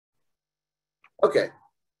Okay,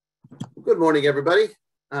 good morning, everybody.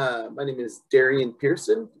 My name is Darien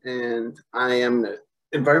Pearson, and I am an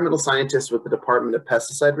environmental scientist with the Department of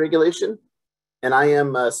Pesticide Regulation, and I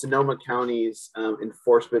am Sonoma County's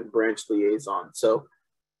enforcement branch liaison. So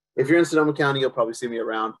if you're in Sonoma County, you'll probably see me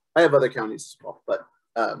around. I have other counties as well, but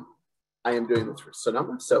I am doing this for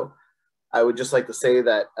Sonoma. So I would just like to say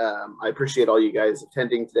that I appreciate all you guys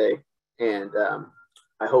attending today, and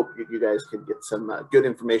I hope you guys can get some good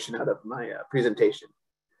information out of my presentation.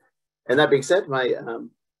 And that being said, my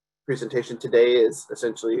presentation today is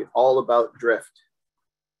essentially all about drift.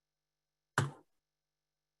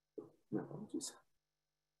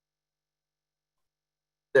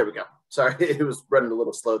 There we go. Sorry, it was running a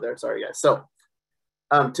little slow there. Sorry, guys. So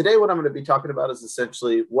today what I'm going to be talking about is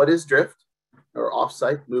essentially what is drift or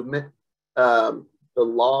off-site movement, the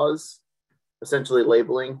laws, essentially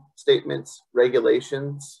labeling statements,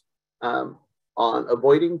 regulations on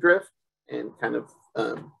avoiding drift, and kind of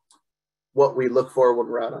what we look for when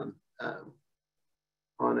we're out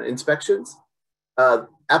on inspections,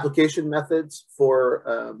 application methods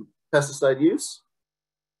for pesticide use,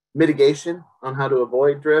 mitigation on how to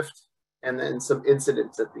avoid drift, and then some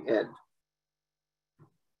incidents at the end.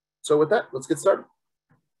 So with that, let's get started.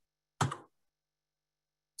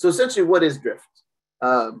 So essentially, what is drift?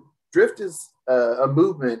 Drift is a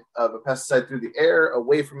movement of a pesticide through the air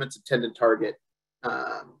away from its intended target.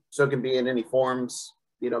 So it can be in any forms,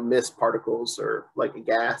 mist, particles, or like a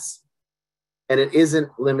gas. And it isn't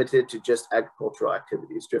limited to just agricultural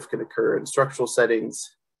activities. Drift can occur in structural settings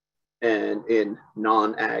and in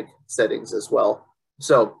non-ag settings as well.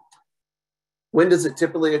 So when does it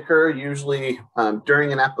typically occur? Usually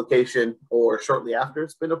during an application or shortly after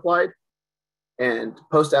it's been applied. And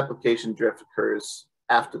post-application drift occurs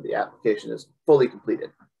after the application is fully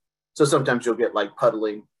completed. So sometimes you'll get like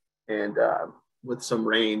puddling, and with some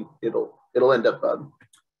rain, it'll end up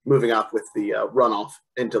moving off with the runoff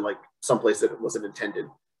into like someplace that it wasn't intended.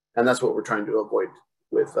 And that's what we're trying to avoid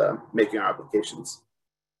with making our applications.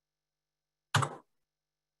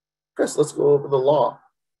 Chris, let's go over the law.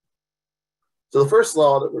 So the first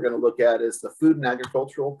law that we're going to look at is the Food and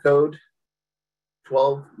Agricultural Code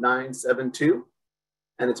 12972.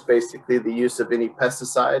 And it's basically the use of any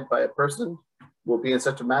pesticide by a person will be in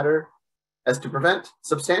such a manner as to prevent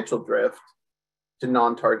substantial drift to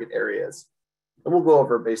non-target areas. And we'll go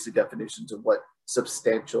over basic definitions of what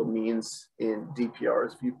substantial means in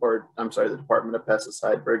DPR's viewpoint, the Department of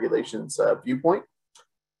Pesticide Regulations viewpoint.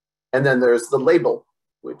 And then there's the label,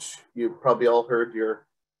 which you probably all heard your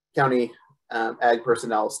county ag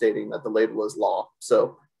personnel stating that the label is law.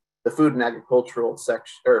 So the Food and Agricultural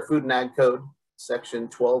section, or Food and Ag Code section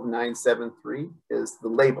 12973 is the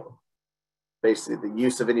label. Basically, the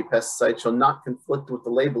use of any pesticide shall not conflict with the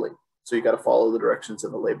labeling. So you got to follow the directions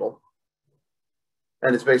in the label.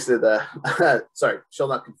 And it's basically the, shall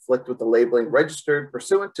not conflict with the labeling registered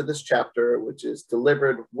pursuant to this chapter, which is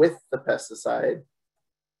delivered with the pesticide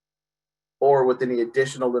or with any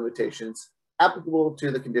additional limitations applicable to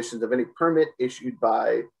the conditions of any permit issued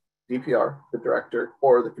by DPR, the director,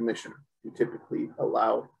 or the commissioner. You typically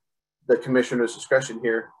allow the commissioner's discretion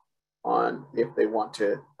here on if they want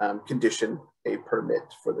to condition a permit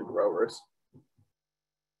for the growers.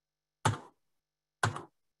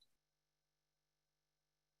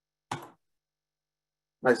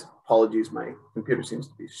 My apologies, my computer seems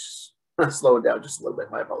to be slowing down just a little bit.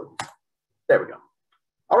 My apologies. There we go.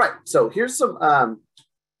 All right, so here's some,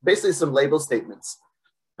 basically some label statements.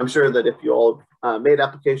 I'm sure that if you all made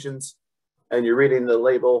applications and you're reading the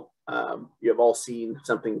label, you have all seen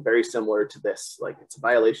something very similar to this, like it's a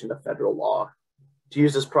violation of federal law. To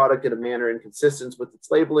use this product in a manner in consistence with its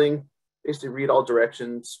labeling, basically read all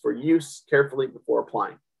directions for use carefully before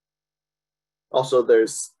applying. Also,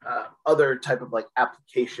 there's other type of like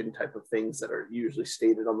application type of things that are usually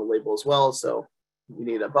stated on the label as well. So you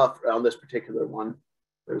need a buffer on this particular one.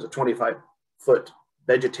 There's a 25-foot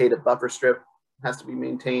vegetative buffer strip has to be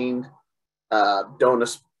maintained. Don't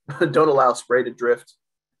allow spray to drift.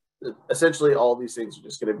 Essentially, all these things are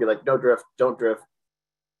just going to be like no drift, don't drift.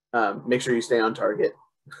 Make sure you stay on target.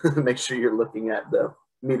 Make sure you're looking at the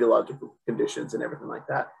meteorological conditions and everything like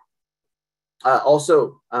that.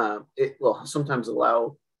 Also, it will sometimes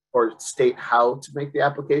allow or state how to make the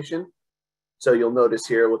application. So you'll notice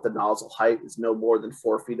here with the nozzle height is no more than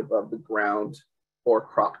 4 feet above the ground or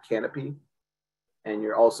crop canopy. And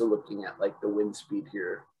you're also looking at like the wind speed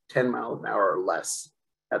here, 10 miles an hour or less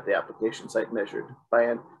at the application site measured by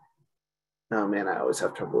an, oh man, I always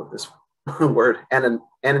have trouble with this word,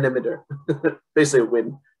 anonymiter, basically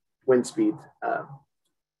a wind speed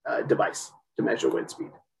device to measure wind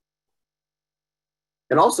speed.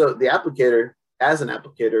 And also the applicator as an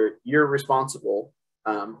applicator, you're responsible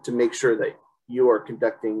to make sure that you are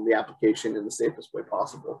conducting the application in the safest way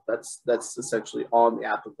possible. That's essentially on the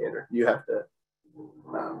applicator. You have to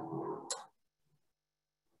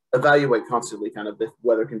evaluate constantly kind of the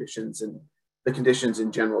weather conditions and the conditions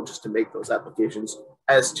in general, just to make those applications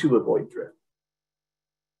as to avoid drift.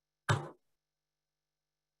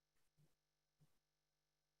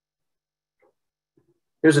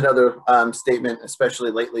 Here's another statement,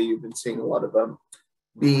 especially lately, you've been seeing a lot of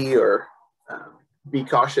bee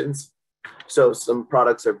cautions. So some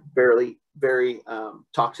products are very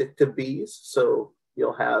toxic to bees. So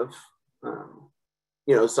you'll have,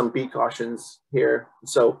 some bee cautions here.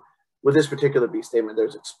 So with this particular bee statement,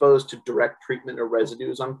 there's exposed to direct treatment or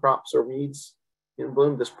residues on crops or weeds in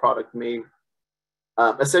bloom. This product may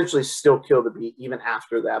essentially still kill the bee even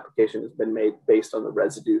after the application has been made based on the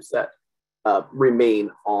residues that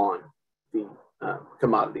remain on the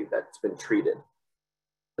commodity that's been treated.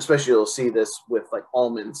 Especially you'll see this with like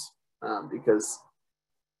almonds because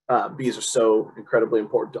bees are so incredibly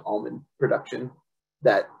important to almond production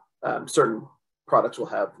that certain products will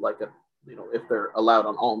have like if they're allowed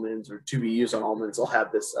on almonds or to be used on almonds, they'll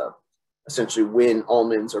have this essentially when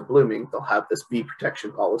almonds are blooming, they'll have this bee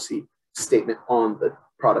protection policy statement on the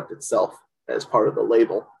product itself as part of the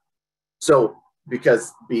label. So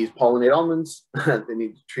because bees pollinate almonds, they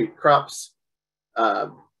need to treat crops.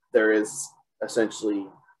 There is essentially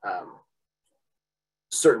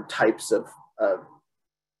certain types of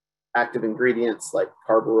active ingredients like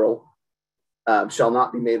carbaryl shall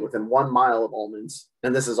not be made within 1 mile of almonds.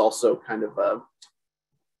 And this is also kind of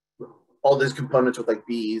all these components with like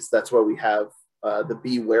bees. That's where we have the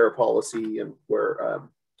beware policy, and where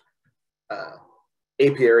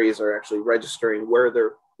apiaries are actually registering where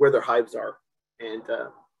their hives are, and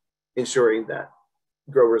ensuring that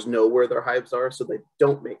growers know where their hives are so they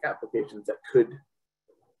don't make applications that could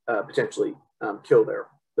potentially kill their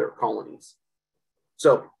colonies.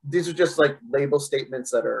 So these are just like label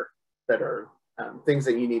statements that are things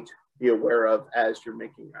that you need to be aware of as you're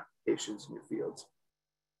making your applications in your fields.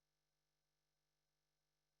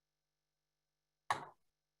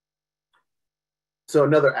 So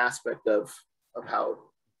another aspect of how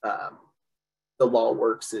the law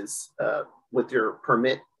works is with your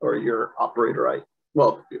permit or your operator right.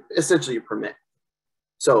 Well, essentially your permit.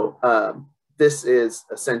 So this is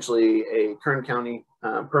essentially a Kern County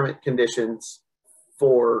permit conditions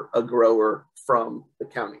for a grower from the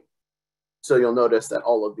county. So you'll notice that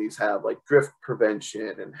all of these have like drift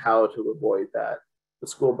prevention and how to avoid that, the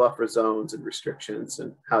school buffer zones and restrictions,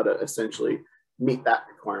 and how to essentially meet that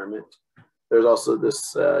requirement. There's also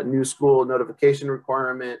this new school notification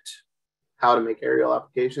requirement, how to make aerial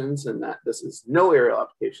applications, and that this is no aerial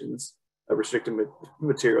applications of restricted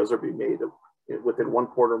materials are being made within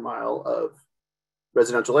 1/4 mile of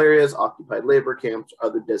residential areas, occupied labor camps,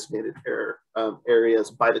 other designated areas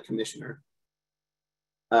by the commissioner.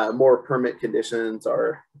 More permit conditions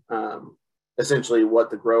are essentially what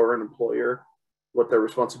the grower and employer, what their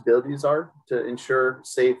responsibilities are to ensure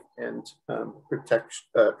safe and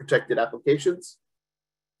protected applications.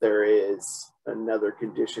 There is another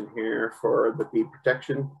condition here for the bee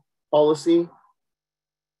protection policy,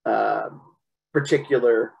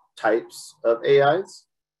 particular types of AIs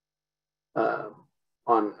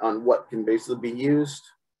on what can basically be used.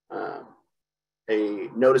 A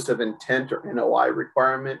notice of intent or NOI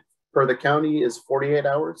requirement per the county is 48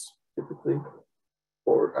 hours typically.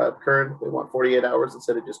 For Kern, they want 48 hours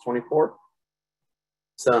instead of just 24.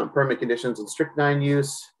 Some permit conditions on strychnine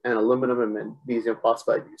use and aluminum and magnesium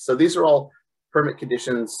phosphide use. So these are all permit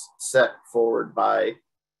conditions set forward by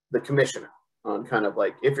the commissioner on kind of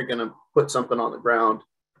like if you're going to put something on the ground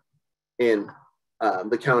in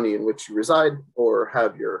the county in which you reside or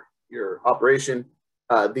have your operation.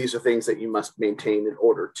 These are things that you must maintain in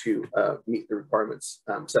order to meet the requirements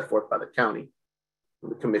set forth by the county,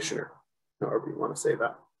 the commissioner, however you want to say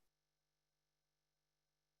that.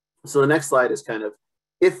 So the next slide is kind of,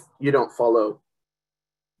 if you don't follow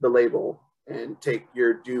the label and take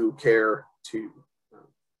your due care to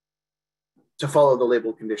follow the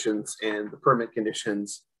label conditions and the permit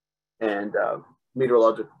conditions and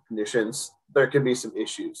meteorological conditions, there can be some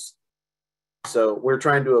issues. So we're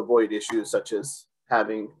trying to avoid issues such as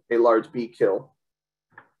having a large bee kill,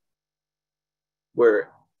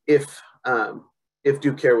 where if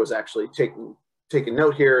due care was actually taken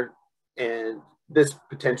note here, and this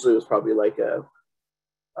potentially was probably like a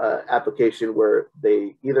application where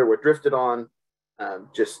they either were drifted on,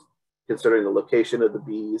 just considering the location of the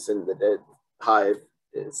bees and the dead hive,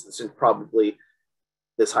 is probably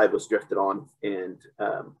this hive was drifted on, and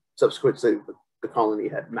subsequently the colony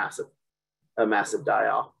had massive a massive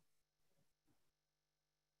die-off.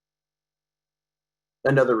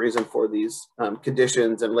 Another reason for these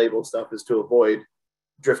conditions and label stuff is to avoid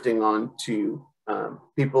drifting onto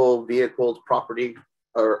people, vehicles, property,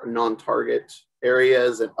 or non-target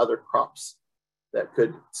areas and other crops that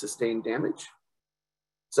could sustain damage.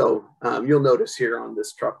 So you'll notice here on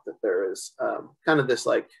this truck that there is kind of this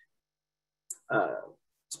like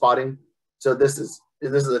spotting. So this is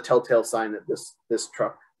a telltale sign that this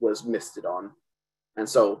truck was misted on. And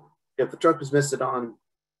so if the truck was misted on,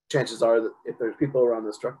 chances are that if there's people around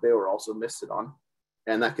this truck, they were also misted on.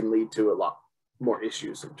 And that can lead to a lot more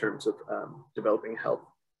issues in terms of developing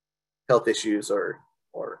health issues or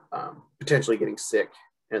potentially getting sick.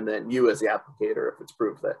 And then you as the applicator, if it's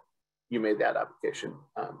proved that you made that application,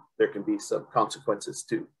 there can be some consequences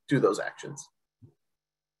to those actions.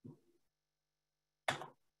 The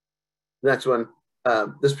next one,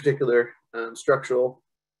 this particular structural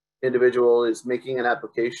individual is making an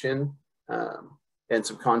application, and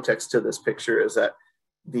some context to this picture is that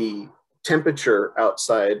the temperature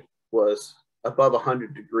outside was above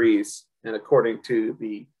 100 degrees, and according to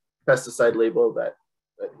the pesticide label that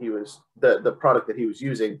he was, the product that he was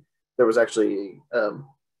using, there was actually a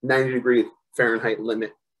 90-degree Fahrenheit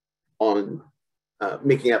limit on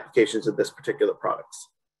making applications of this particular products.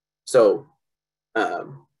 So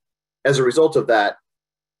as a result of that,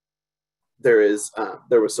 there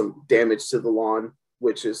was some damage to the lawn,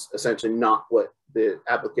 which is essentially not what the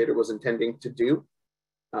applicator was intending to do.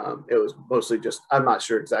 It was mostly just, I'm not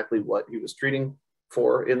sure exactly what he was treating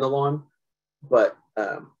for in the lawn, but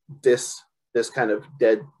this kind of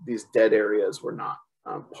these dead areas were not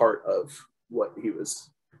part of what he was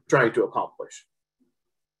trying to accomplish.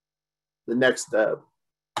 The next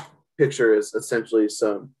picture is essentially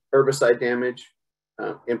some herbicide damage,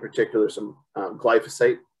 in particular some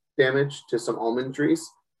glyphosate damage to some almond trees.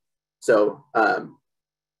 So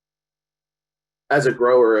as a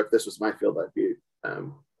grower, if this was my field, I'd be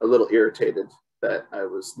a little irritated that I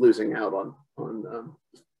was losing out on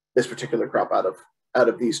this particular crop out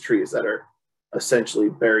of these trees that are essentially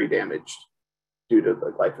very damaged due to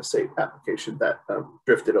the glyphosate application that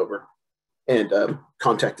drifted over and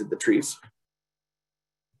contacted the trees.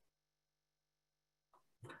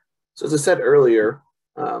 So as I said earlier,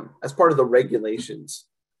 as part of the regulations,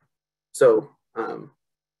 so I'm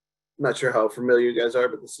not sure how familiar you guys are,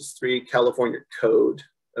 but this is 3 California Code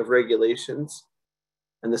of Regulations.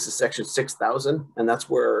 And this is section 6000. And that's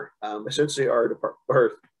where essentially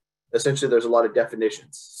essentially there's a lot of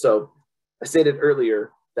definitions. So I stated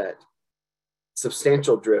earlier that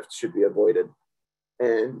substantial drift should be avoided.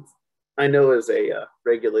 And I know as a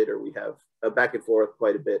regulator, we have a back and forth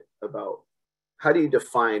quite a bit about how do you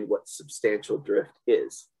define what substantial drift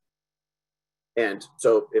is? And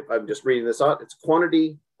so if I'm just reading this out, it's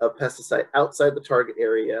quantity of pesticide outside the target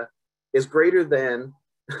area is greater than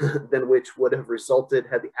which would have resulted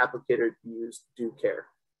had the applicator used due care.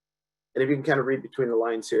 And if you can kind of read between the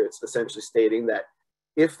lines here, it's essentially stating that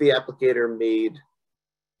if the applicator made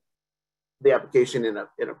the application in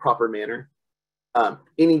a proper manner,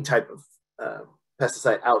 any type of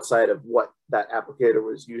pesticide outside of what that applicator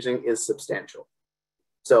was using is substantial.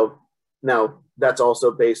 So now that's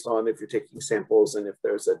also based on if you're taking samples and if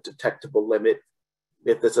there's a detectable limit.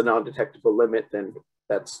 If it's a non-detectable limit, then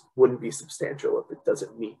that's wouldn't be substantial if it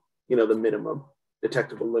doesn't meet, the minimum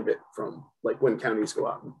detectable limit from like when counties go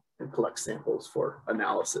out and collect samples for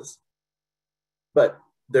analysis. But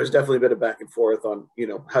there's definitely been a back and forth on,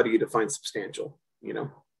 how do you define substantial,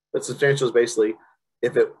 But substantial is basically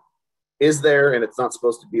if it is there and it's not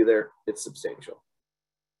supposed to be there, it's substantial.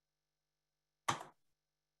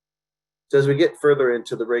 So as we get further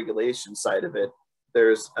into the regulation side of it,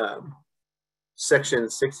 there's section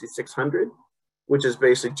 6600, which is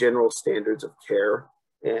basically general standards of care.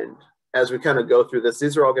 And as we kind of go through this,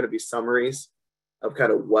 these are all going to be summaries of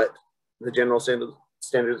kind of what the general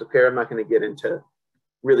standards of care. I'm not going to get into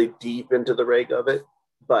really deep into the reg of it,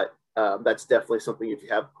 but that's definitely something if you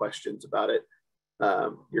have questions about it.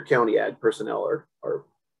 Your county ag personnel are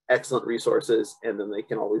excellent resources, and then they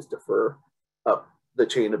can always defer up the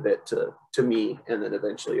chain a bit to me, and then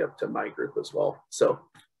eventually up to my group as well. So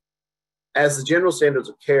as the general standards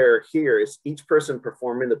of care here is each person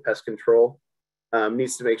performing the pest control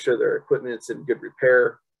needs to make sure their equipment's in good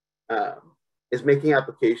repair, is making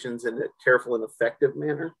applications in a careful and effective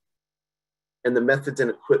manner, and the methods and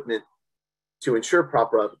equipment to ensure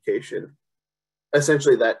proper application,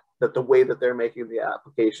 essentially that the way that they're making the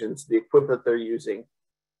applications, the equipment they're using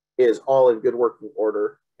is all in good working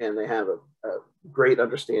order, and they have a great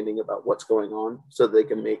understanding about what's going on so they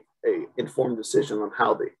can make an informed decision on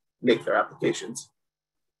how they make their applications.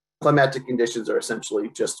 climatic conditions are essentially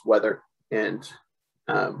just weather. And,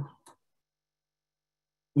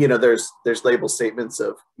 you know, there's label statements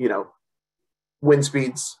of, you know, wind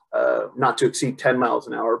speeds not to exceed 10 miles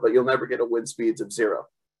an hour, but you'll never get a wind speeds of 0.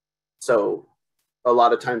 So a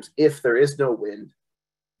lot of times, if there is no wind,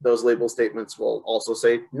 those label statements will also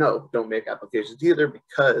say, no, don't make applications either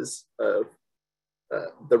because of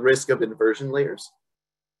the risk of inversion layers.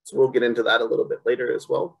 So we'll get into that a little bit later as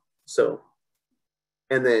well. So,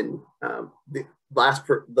 and then the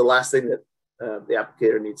last thing that the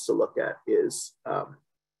applicator needs to look at is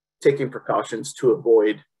taking precautions to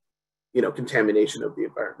avoid, you know, contamination of the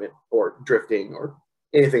environment or drifting or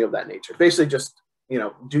anything of that nature. Basically just, you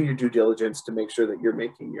know, do your due diligence to make sure that you're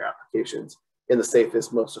making your applications in the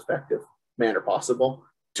safest, most effective manner possible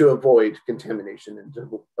to avoid contamination and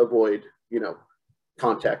to avoid, you know,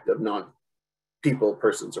 contact of non-people,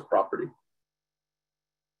 persons, or property.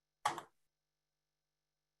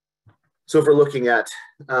 So if we're looking at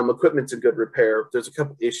equipment's in good repair, there's a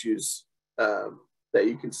couple issues that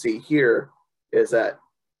you can see here is that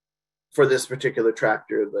for this particular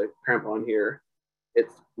tractor, the crampon here,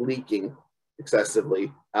 it's leaking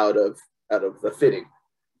excessively out of the fitting.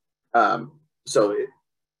 So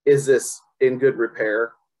is this in good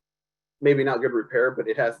repair? Maybe not good repair, but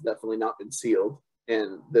it has definitely not been sealed.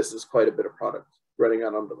 And this is quite a bit of product running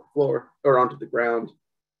out onto the floor or onto the ground.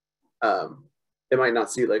 It might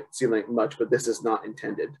not seem like much, but this is not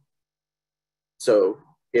intended. So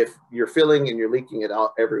if you're filling and you're leaking it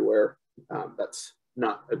out everywhere, that's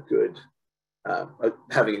not a good,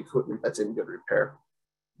 having equipment that's in good repair.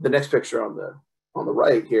 The next picture on the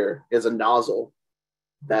right here is a nozzle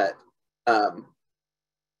that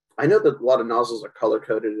I know that a lot of nozzles are color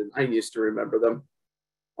coded, and I used to remember them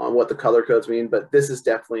on what the color codes mean, but this is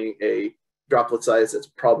definitely a droplet size that's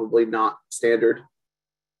probably not standard,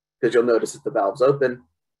 because you'll notice that the valve's open,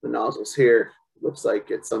 the nozzle's here, looks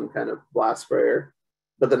like it's some kind of blast sprayer,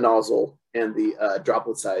 but the nozzle and the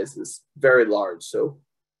droplet size is very large. So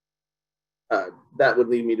that would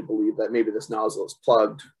lead me to believe that maybe this nozzle is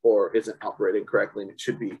plugged or isn't operating correctly, and it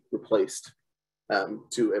should be replaced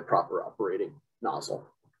to a proper operating nozzle.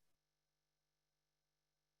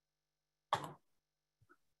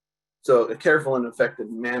 So a careful and effective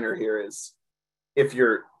manner here is if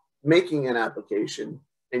you're making an application,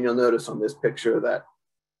 and you'll notice on this picture that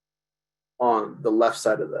on the left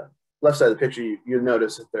side of the picture, you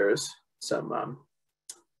notice that there's some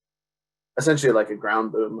essentially like a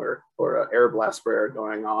ground boom or an air blast sprayer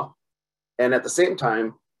going off. And at the same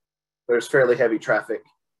time, there's fairly heavy traffic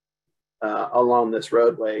along this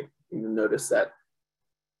roadway. You notice that,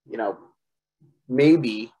 you know,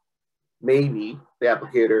 maybe the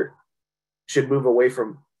applicator should move away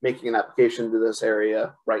from making an application to this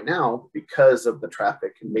area right now because of the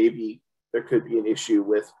traffic. And maybe there could be an issue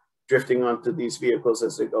with drifting onto these vehicles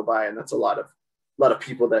as they go by. And that's a lot of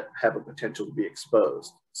people that have a potential to be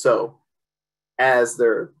exposed. So as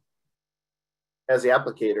the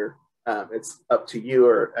applicator, it's up to you,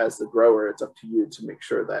 or as the grower, it's up to you to make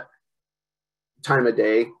sure that time of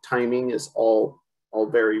day, timing is all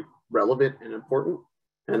very relevant and important.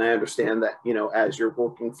 And I understand that, you know, as you're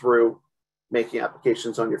working through making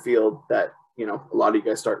applications on your field, that, you know, a lot of you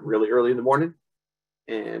guys start really early in the morning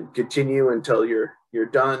and continue until you're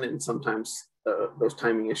done. And sometimes those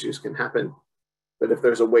timing issues can happen. But if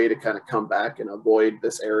there's a way to kind of come back and avoid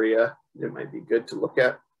this area, it might be good to look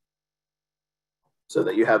at so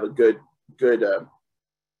that you have a good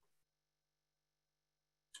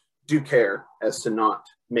due care as to not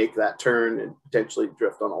make that turn and potentially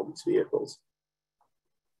drift on all these vehicles.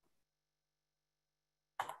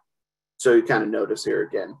 So you kind of notice here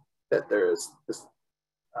again that there is this,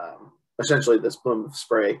 essentially this plume of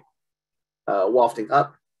spray wafting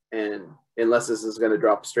up, and unless this is going to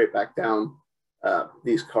drop straight back down,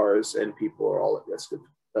 these cars and people are all at risk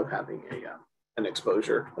of having an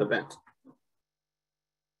exposure event.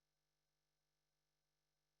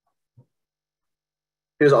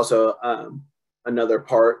 Here's also another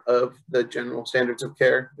part of the general standards of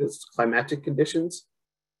care is climatic conditions.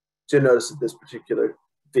 So you notice that this particular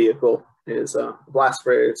vehicle is a blast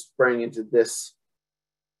sprayer spraying into this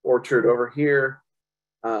orchard over here.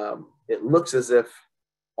 It looks as if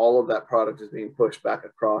all of that product is being pushed back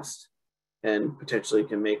across and potentially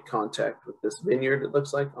can make contact with this vineyard, it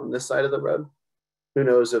looks like, on this side of the road. Who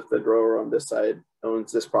knows if the grower on this side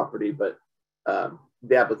owns this property, but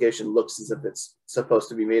the application looks as if it's supposed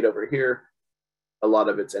to be made over here. A lot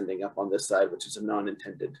of it's ending up on this side, which is a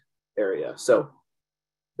non-intended area. So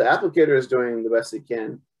the applicator is doing the best they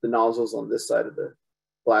can. The nozzles on this side of the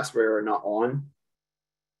blast sprayer are not on,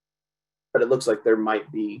 but it looks like there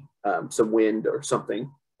might be some wind or something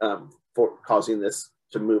for causing this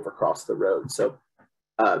to move across the road. So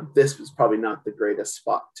this is probably not the greatest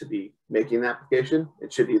spot to be making the application.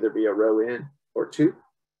 It should either be a row in or two,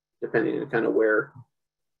 depending on kind of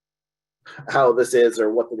how this is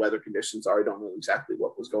or what the weather conditions are. I don't know exactly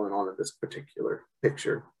what was going on in this particular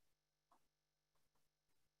picture.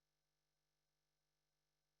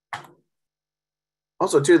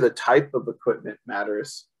 Also, too, the type of equipment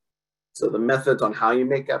matters. So the methods on how you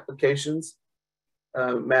make applications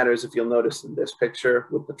matters. If you'll notice in this picture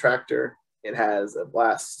with the tractor, it has a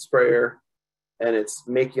blast sprayer, and it's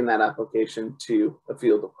making that application to a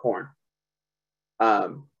field of corn.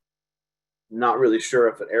 Not really sure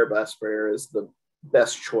if an air blast sprayer is the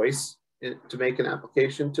best choice to make an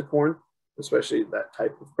application to corn, especially that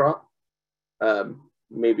type of crop.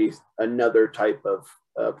 Maybe another type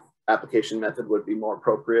of application method would be more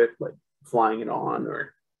appropriate, like flying it on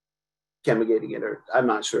or chemigating it, or I'm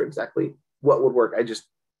not sure exactly what would work.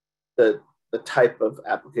 The type of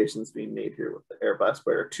applications being made here with the air blast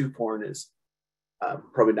sprayer to corn is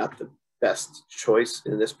probably not the best choice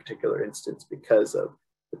in this particular instance because of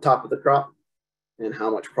the top of the crop and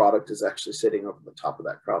how much product is actually sitting over the top of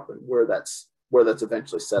that crop and where that's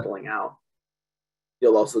eventually settling out.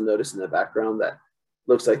 You'll also notice in the background that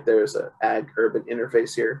looks like there's an ag-urban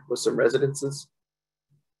interface here with some residences.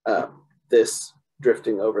 This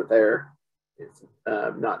drifting over there is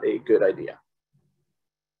not a good idea.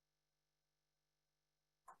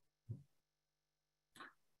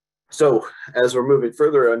 So as we're moving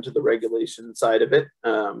further onto the regulation side of it,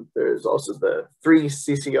 there's also the 3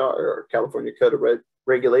 CCR or California Code of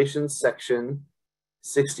Regulations, section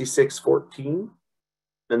 6614,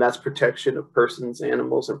 and that's protection of persons,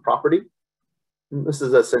 animals, and property. And this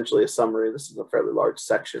is essentially a summary. This is a fairly large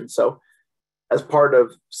section. So as part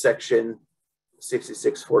of section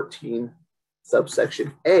 6614,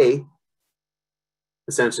 subsection A,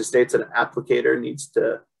 essentially states that an applicator needs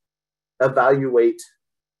to evaluate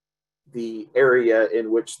the area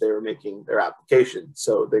in which they were making their application.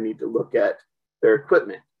 So they need to look at their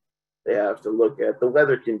equipment. They have to look at the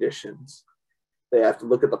weather conditions. They have to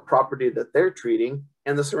look at the property that they're treating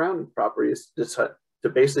and the surrounding properties to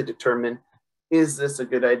basically determine, is this a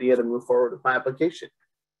good idea to move forward with my application?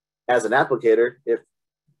 As an applicator, if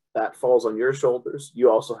that falls on your shoulders,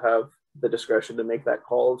 you also have the discretion to make that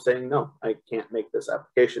call of saying, no, I can't make this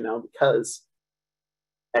application now because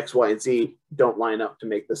X, Y, and Z don't line up to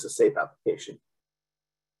make this a safe application.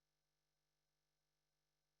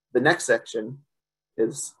 The next section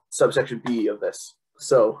is subsection B of this.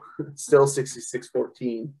 So still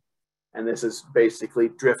 6614, and this is basically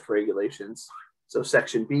drift regulations. So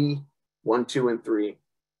section B, 1, 2, and 3.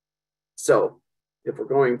 So if we're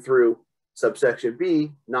going through subsection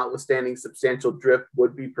B, notwithstanding substantial drift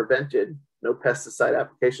would be prevented, no pesticide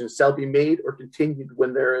application shall be made or continued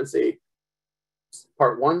when there is a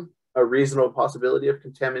Part 1, a reasonable possibility of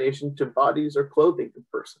contamination to bodies or clothing of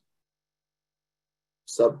person.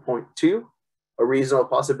 Subpoint 2, a reasonable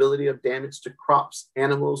possibility of damage to crops,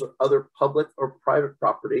 animals, or other public or private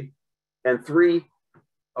property. And 3,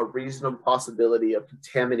 a reasonable possibility of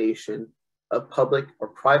contamination of public or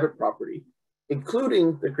private property,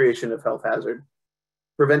 including the creation of health hazard,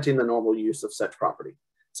 preventing the normal use of such property.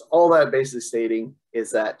 So all that basically stating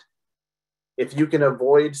is that if you can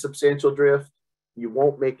avoid substantial drift, you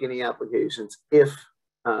won't make any applications if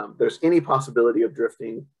there's any possibility of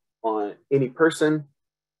drifting on any person,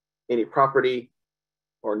 any property,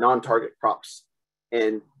 or non-target crops,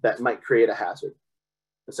 and that might create a hazard.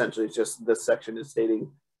 Essentially, it's just this section is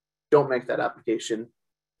stating, don't make that application.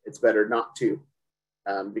 It's better not to,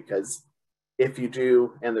 because if you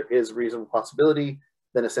do, and there is a reasonable possibility,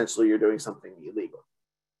 then essentially you're doing something illegal.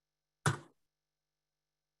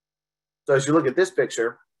 So as you look at this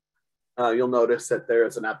picture, you'll notice that there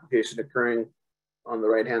is an application occurring on the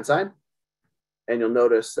right-hand side. And you'll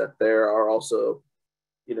notice that there are also,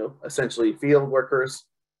 essentially field workers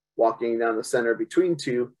walking down the center between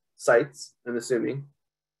two sites, I'm assuming.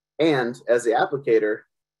 And as the applicator,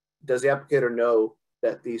 does the applicator know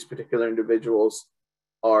that these particular individuals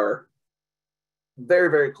are very,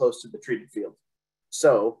 very close to the treated field?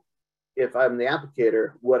 So if I'm the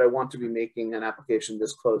applicator, would I want to be making an application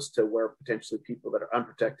this close to where potentially people that are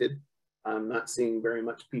unprotected? I'm not seeing very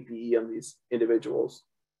much PPE on these individuals.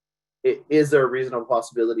 Is there a reasonable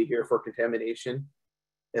possibility here for contamination?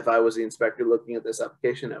 If I was the inspector looking at this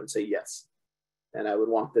application, I would say yes. And I would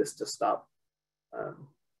want this to stop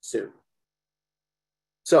soon.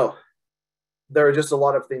 So there are just a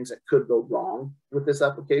lot of things that could go wrong with this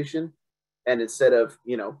application. And instead of,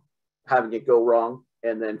 having it go wrong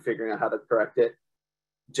and then figuring out how to correct it,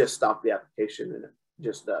 just stop the application and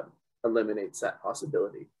just eliminates that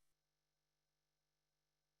possibility.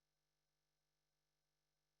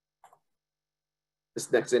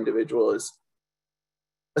 This next individual is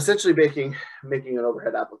essentially making an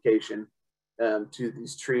overhead application to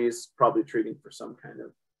these trees, probably treating for some kind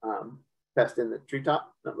of pest in the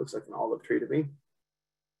treetop. That looks like an olive tree to me.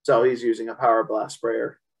 So he's using a power blast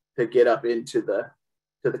sprayer to get up into the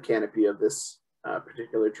canopy of this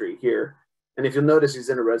particular tree here. And if you'll notice, he's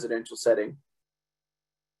in a residential setting.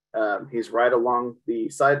 He's right along the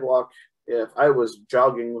sidewalk. If I was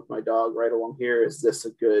jogging with my dog right along here, is this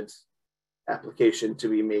a good application to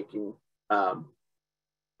be making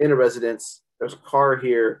in a residence? There's a car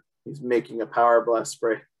here. He's making a power blast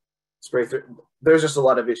spray through. There's just a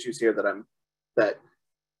lot of issues here that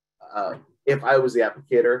if I was the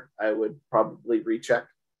applicator, I would probably recheck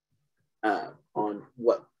on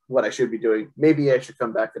what I should be doing. Maybe I should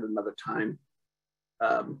come back at another time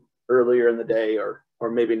earlier in the day, or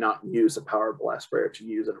maybe not use a power blast sprayer to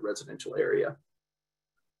use in a residential area.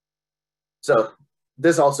 So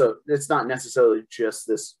this also, it's not necessarily just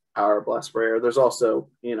this power blast sprayer. There's also,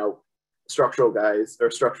 structural guys or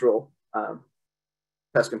structural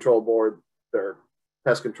pest control board or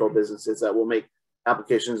pest control businesses that will make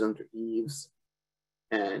applications under eaves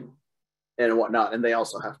and whatnot. And they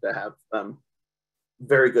also have to have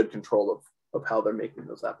very good control of how they're making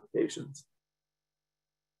those applications.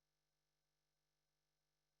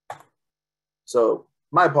 So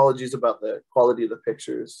my apologies about the quality of the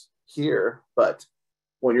pictures here, but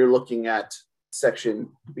when you're looking at section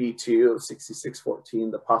B2 of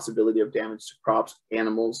 6614, the possibility of damage to crops,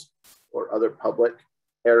 animals, or other public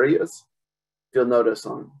areas, you'll notice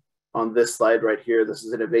on this slide right here, this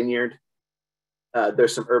is in a vineyard.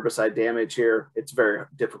 There's some herbicide damage here. It's very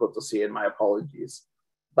difficult to see, and my apologies.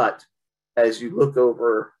 But as you look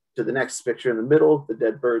over to the next picture in the middle, the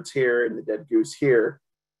dead birds here and the dead goose here,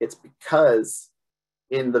 it's because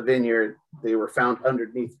in the vineyard, they were found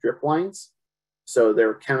underneath drip lines. So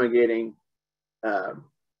they're chemigating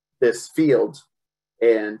this field,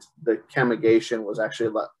 and the chemigation was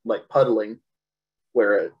actually like puddling,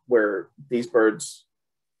 where these birds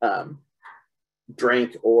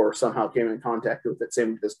drank or somehow came in contact with it.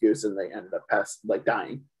 Same with this goose, and they ended up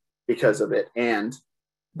dying because of it. And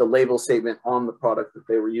the label statement on the product that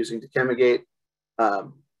they were using to chemigate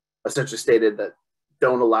essentially stated that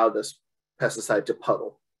don't allow this pesticide to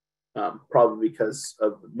puddle, probably because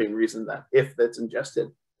of the main reason that if it's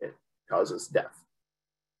ingested, it causes death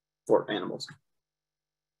for animals.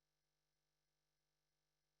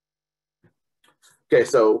 Okay,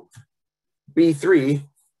 so B3,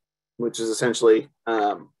 which is essentially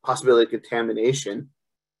possibility of contamination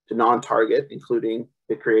to non-target, including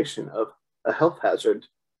the creation of a health hazard.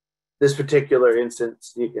 This particular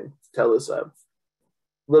instance, you can tell, is a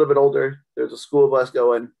little bit older. There's a school bus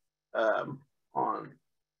going. On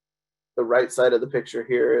the right side of the picture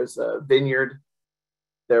here is a vineyard.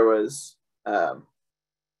 There was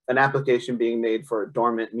an application being made for a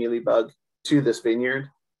dormant mealybug to this vineyard,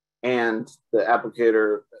 and the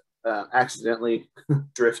applicator accidentally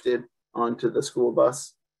drifted onto the school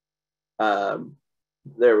bus.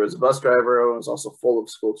 There was a bus driver who was also full of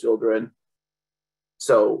school children.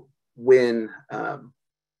 So when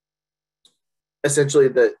essentially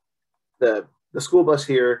the school bus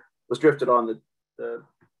here was drifted on,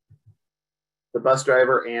 the bus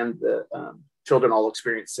driver and the children all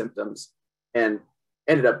experienced symptoms and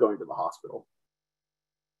ended up going to the hospital.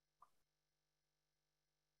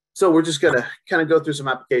 So we're just gonna kind of go through some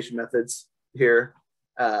application methods here.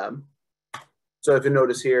 So if you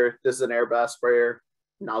notice here, this is an air blast sprayer.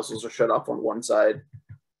 Nozzles are shut off on one side,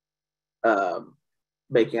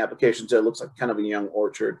 making applications that looks like kind of a young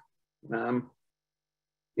orchard.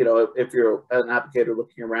 If you're an applicator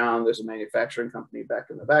looking around, there's a manufacturing company back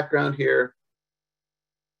in the background here.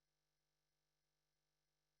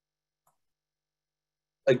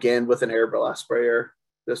 Again, with an air blast sprayer.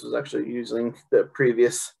 This was actually using the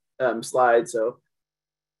previous slide. So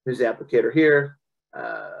here's the applicator here,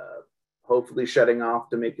 hopefully shutting off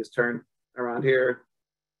to make his turn around here.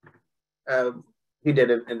 He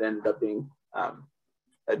didn't, and ended up being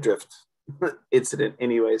a drift incident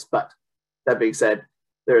anyways. But that being said,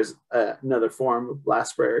 there's another form of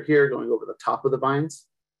blast sprayer here going over the top of the vines.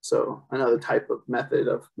 So another type of method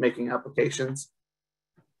of making applications.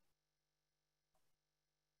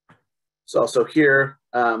 So also here,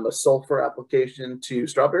 a sulfur application to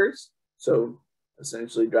strawberries. So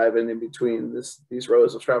essentially driving in between these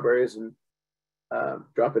rows of strawberries and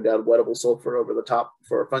dropping down wettable sulfur over the top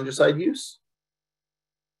for fungicide use.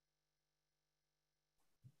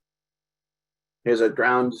 Here's a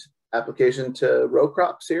ground application to row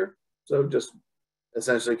crops here. So just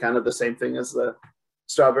essentially kind of the same thing as the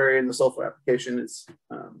strawberry and the sulfur application. Is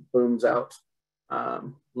booms out,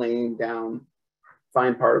 laying down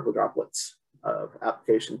fine particle droplets of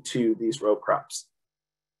application to these row crops.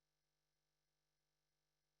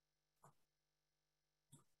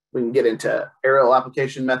 We can get into aerial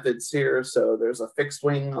application methods here. So there's a fixed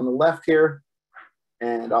wing on the left here,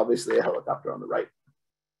 and obviously a helicopter on the right.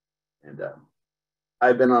 And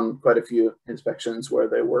I've been on quite a few inspections where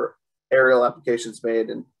there were aerial applications made,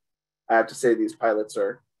 and I have to say these pilots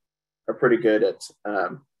are pretty good at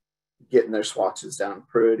getting their swatches down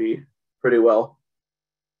pretty well.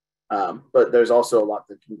 But there's also a lot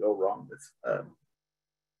that can go wrong with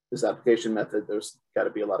this application method. There's got to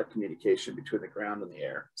be a lot of communication between the ground and the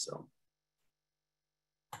air. So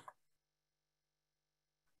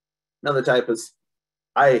another type is,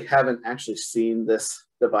 I haven't actually seen this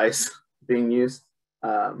device being used.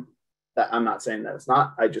 That I'm not saying that it's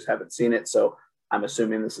not, I just haven't seen it. So I'm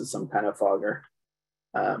assuming this is some kind of fogger.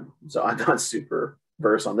 So I'm not super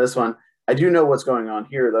versed on this one. I do know what's going on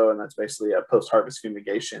here though, and that's basically a post-harvest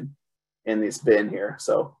fumigation in this bin here.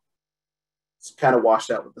 So it's kind of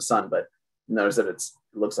washed out with the sun, but notice that it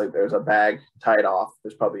looks like there's a bag tied off.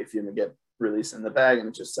 There's probably a fumigant release in the bag, and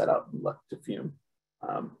it's just set out and left to fume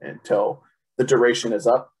until the duration is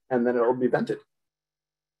up, and then it'll be vented.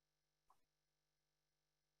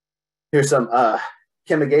 Here's some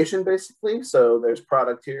chemigation basically. So there's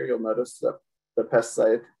product here. You'll notice the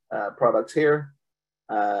pesticide products here.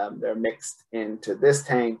 They're mixed into this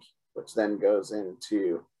tank, which then goes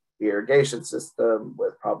into the irrigation system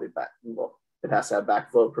with probably it has to have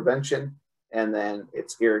backflow prevention, and then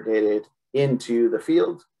it's irrigated into the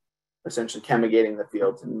field, essentially chemigating the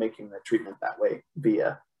fields and making the treatment that way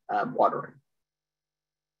via watering.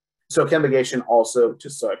 So chemigation also,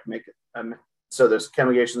 just so I can make it, so there's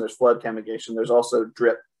chemigation, there's flood chemigation, there's also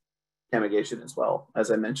drip chemigation as well,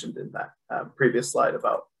 as I mentioned in that previous slide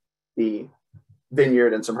about the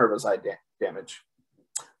vineyard and some herbicide damage.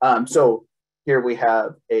 So here we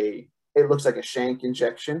have it looks like a shank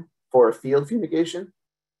injection for a field fumigation.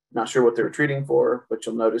 Not sure what they were treating for, but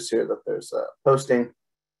you'll notice here that there's a posting,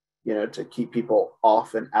 to keep people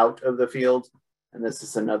off and out of the field. And this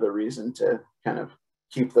is another reason to kind of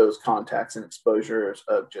keep those contacts and exposures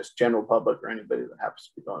of just general public or anybody that happens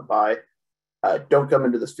to be going by. Don't come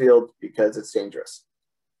into this field because it's dangerous.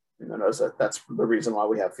 You'll notice that that's the reason why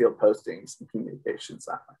we have field postings and communications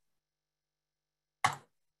that way.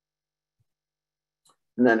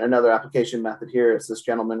 And then another application method here is this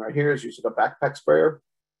gentleman right here is using a backpack sprayer,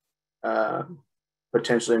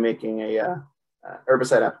 potentially making a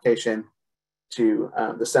herbicide application to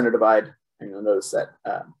the center divide. And you'll notice that,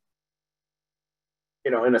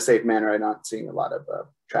 in a safe manner. I'm not seeing a lot of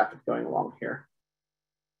traffic going along here.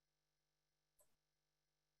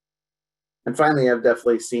 And finally, I've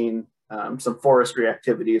definitely seen some forestry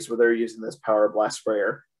activities where they're using this power blast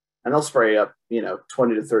sprayer, and they'll spray up,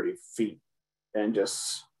 20 to 30 feet and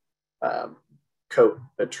just coat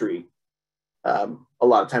a tree. A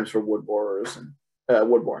lot of times for wood borers and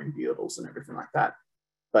wood boring beetles and everything like that.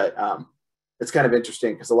 But it's kind of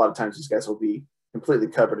interesting because a lot of times these guys will be completely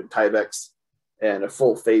covered in Tyvek and a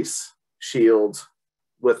full face shield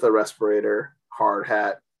with a respirator, hard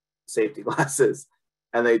hat, safety glasses,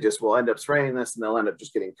 and they just will end up spraying this, and they'll end up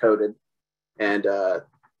just getting coated. And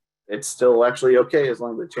it's still actually okay as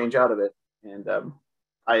long as they change out of it. And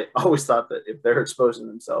I always thought that if they're exposing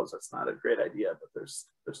themselves, that's not a great idea, but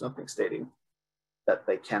there's nothing stating that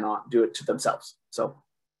they cannot do it to themselves. So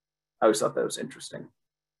I always thought that was interesting.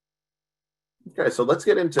 Okay, so let's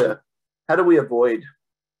get into how do we avoid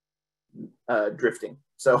drifting.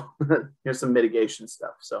 So here's some mitigation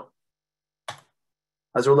stuff. So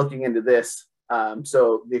as we're looking into this,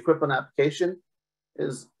 so the equipment application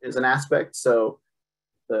is an aspect. So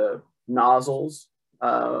the nozzles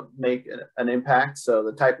make an impact. So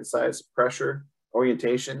the type and size, pressure,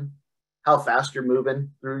 orientation, how fast you're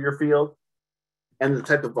moving through your field, and the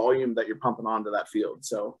type of volume that you're pumping onto that field.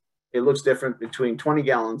 So it looks different between 20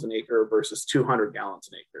 gallons an acre versus 200 gallons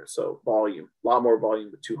an acre. So volume, a lot more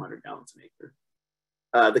volume with 200 gallons an acre.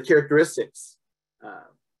 The characteristics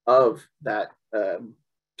of that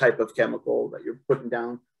type of chemical that you're putting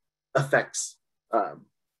down affects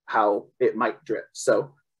how it might drift.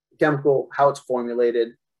 So the chemical, how it's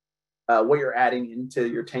formulated, what you're adding into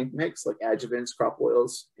your tank mix, like adjuvants, crop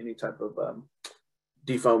oils, any type of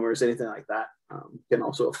defoamers, anything like that, can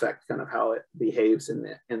also affect kind of how it behaves in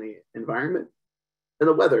the environment. And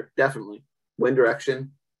the weather, definitely. Wind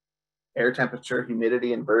direction, air temperature,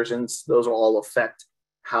 humidity, inversions, those will all affect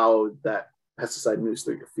how that pesticide moves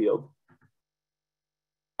through your field.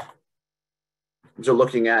 So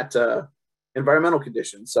looking at environmental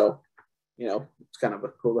conditions. So, it's kind of a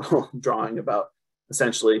cool little drawing about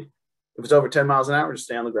essentially, if it's over 10 miles an hour, just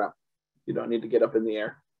stay on the ground. You don't need to get up in the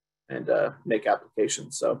air and make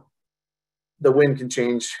applications. So the wind can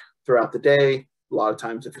change throughout the day. A lot of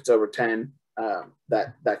times, if it's over 10,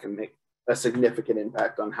 that can make a significant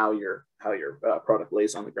impact on how your product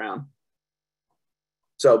lays on the ground.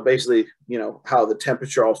 So basically, how the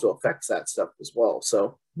temperature also affects that stuff as well.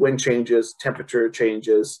 So wind changes, temperature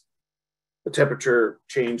changes. The temperature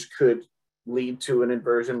change could lead to an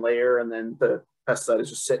inversion layer, and then the pesticide is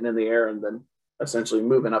just sitting in the air and then essentially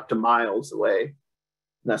moving up to miles away. And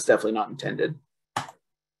that's definitely not intended.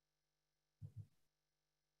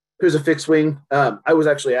 Here's a fixed wing. I was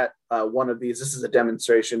actually at one of these. This is a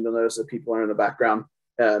demonstration. You'll notice that people are in the background.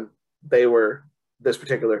 This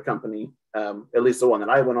particular company, at least the one that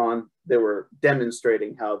I went on, they were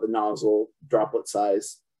demonstrating how the nozzle droplet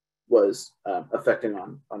size was affecting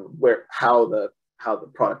on how the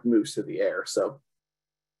product moves through the air. So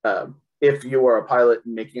if you are a pilot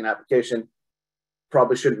and making an application,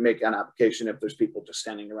 probably shouldn't make an application if there's people just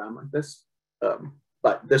standing around like this.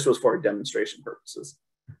 But this was for demonstration purposes.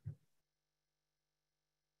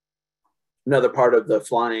 Another part of the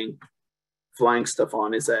flying stuff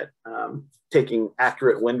on is that taking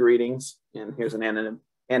accurate wind readings. And here's an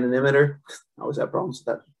anemometer. I always have problems with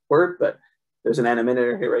that word, but there's an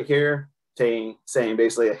anemometer here, right here, saying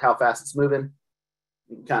basically how fast it's moving.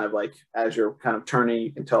 Kind of like as you're kind of turning,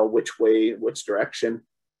 you can tell which way, which direction.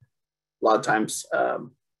 A lot of times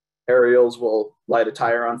aerials will light a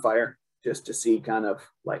tire on fire just to see kind of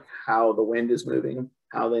like how the wind is moving,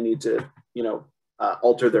 how they need to,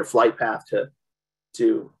 alter their flight path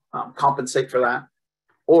to compensate for that.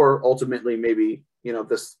 Or ultimately, maybe,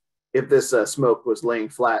 if this smoke was laying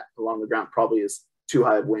flat along the ground, probably is too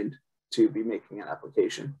high of wind to be making an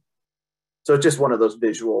application. So it's just one of those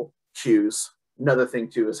visual cues. Another thing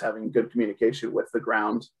too is having good communication with the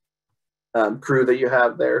ground crew that you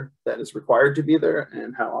have there that is required to be there,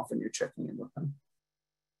 and how often you're checking in with them.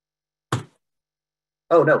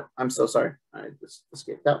 Oh no, I'm so sorry. I just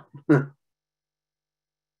escaped out.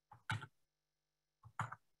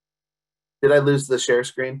 Did I lose the share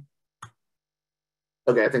screen?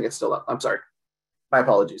 Okay, I think it's still up. I'm sorry. My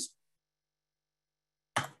apologies.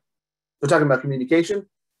 We're talking about communication.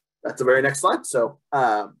 That's the very next slide. So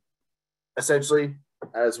essentially,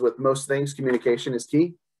 as with most things, communication is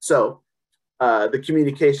key. So the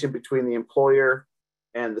communication between the employer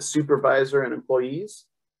and the supervisor and employees,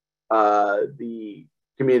 the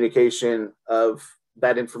communication of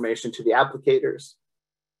that information to the applicators,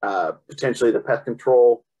 potentially the pest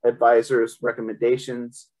control advisors'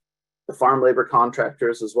 recommendations, the farm labor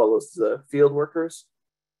contractors, as well as the field workers,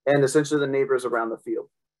 and essentially the neighbors around the field.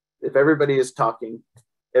 If everybody is talking,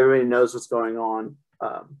 everybody knows what's going on,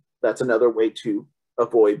 that's another way to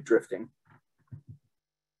avoid drifting.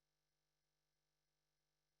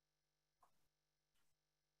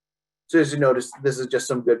 So as you notice, this is just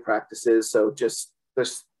some good practices. So just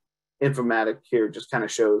this informatic here just kind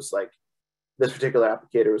of shows like this particular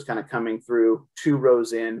applicator was kind of coming through 2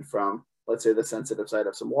 rows in from, let's say, the sensitive side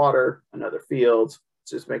of some water, another field,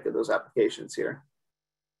 just making those applications here.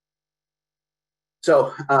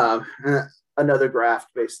 So another graph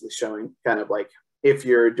basically showing kind of like if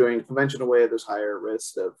you're doing conventional way, there's higher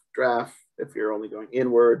risk of draft. If you're only going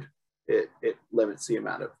inward, it limits the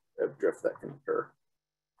amount of drift that can occur.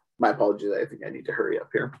 My apologies, I think I need to hurry up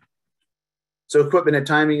here. So equipment and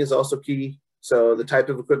timing is also key. So the type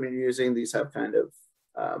of equipment you're using, these have kind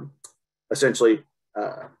of essentially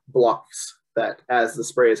blocks that as the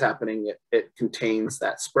spray is happening, it contains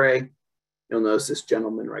that spray. You'll notice this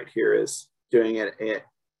gentleman right here is doing it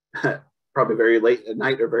at probably very late at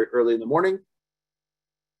night or very early in the morning.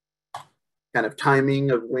 Kind of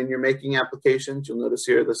timing of when you're making applications. You'll notice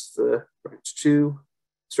here, this is the branch 2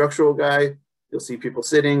 structural guy. You'll see people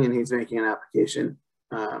sitting and he's making an application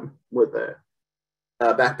with a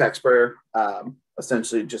backpack sprayer,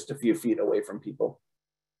 essentially just a few feet away from people.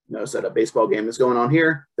 Notice that a baseball game is going on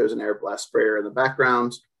here. There's an air blast sprayer in the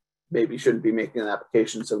background. Maybe you shouldn't be making an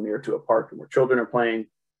application so near to a park and where children are playing.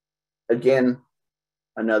 Again,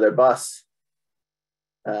 another bus,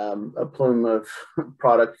 a plume of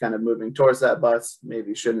product kind of moving towards that bus. Maybe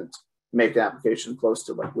you shouldn't make an application close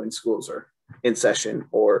to like when schools are in session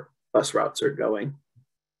or bus routes are going.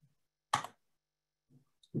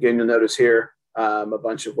 Again, you'll notice here a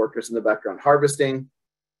bunch of workers in the background harvesting.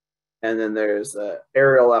 And then there's an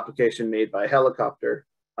aerial application made by helicopter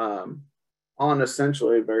on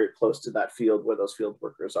essentially very close to that field where those field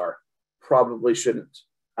workers are. Probably shouldn't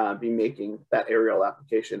be making that aerial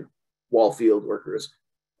application while field workers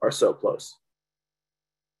are so close.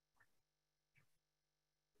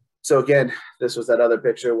 So again, this was that other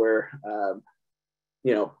picture where,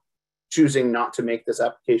 you know, choosing not to make this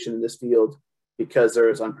application in this field because there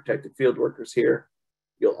is unprotected field workers here.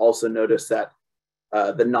 You'll also notice that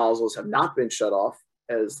the nozzles have not been shut off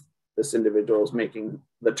as this individual is making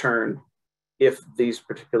the turn. If these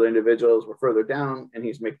particular individuals were further down and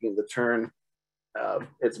he's making the turn,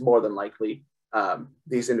 it's more than likely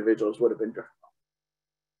these individuals would have been drifted off.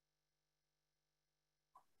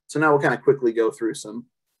 So now we'll kind of quickly go through some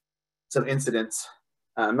incidents.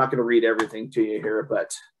 I'm not going to read everything to you here,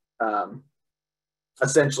 but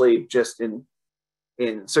essentially just in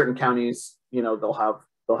certain counties, you know, they'll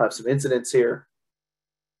have some incidents here.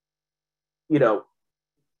 You know,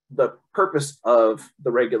 the purpose of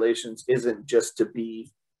the regulations isn't just to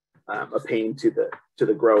be a pain to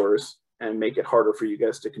the growers and make it harder for you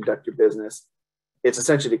guys to conduct your business. It's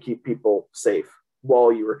essentially to keep people safe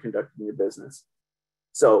while you are conducting your business.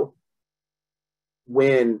 So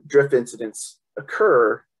when drift incidents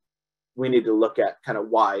occur, we need to look at kind of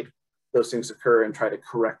why those things occur and try to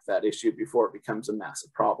correct that issue before it becomes a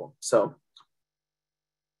massive problem. So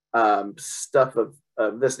stuff of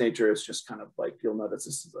this nature is just kind of like, you'll notice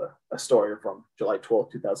this is a story from July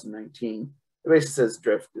 12, 2019. It basically says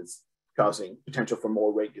drift is causing potential for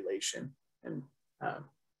more regulation. And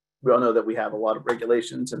we all know that we have a lot of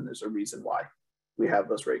regulations, and there's a reason why we have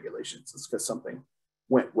those regulations. It's because something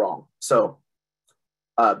went wrong. So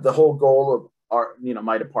the whole goal of our, you know,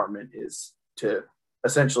 my department is to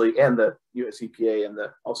essentially, and the US EPA and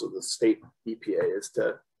also the state EPA, is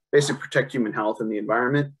to basically protect human health and the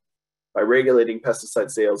environment by regulating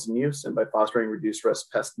pesticide sales and use and by fostering reduced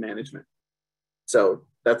risk pest management. So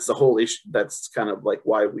that's the whole issue. That's kind of like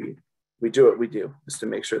why we do what we do, is to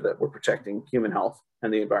make sure that we're protecting human health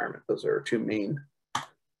and the environment. Those are two main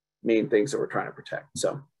things that we're trying to protect.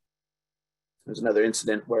 So there's another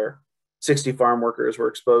incident where 60 farm workers were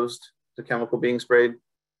exposed to chemical being sprayed.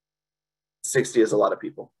 60 is a lot of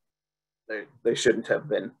people. They shouldn't have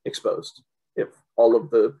been exposed. If all of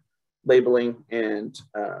the labeling and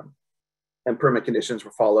permit conditions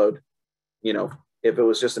were followed, you know, if it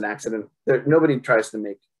was just an accident, nobody tries to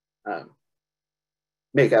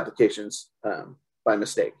make applications by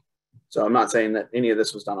mistake. So I'm not saying that any of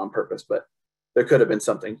this was done on purpose, but there could have been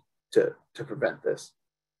something to prevent this.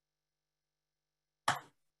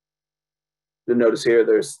 You'll notice here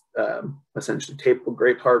there's essentially table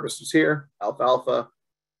grape harvesters here, alfalfa.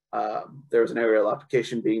 There was an aerial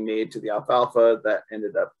application being made to the alfalfa that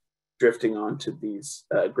ended up drifting onto these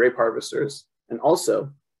grape harvesters. And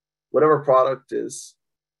also, whatever product is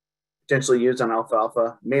potentially used on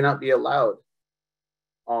alfalfa may not be allowed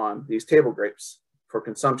on these table grapes for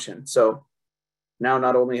consumption. So now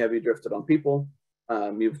not only have you drifted on people,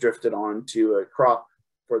 you've drifted onto a crop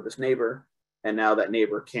for this neighbor, and now that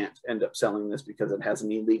neighbor can't end up selling this because it has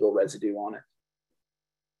an illegal residue on it.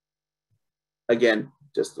 Again,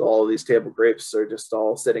 just all of these table grapes are just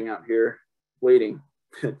all sitting out here waiting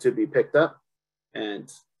to be picked up. And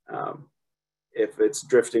if it's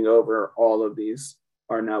drifting over, all of these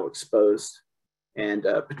are now exposed and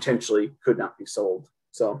potentially could not be sold.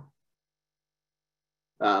 So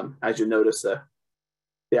as you notice,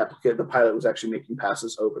 the pilot was actually making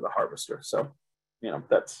passes over the harvester. So, you know,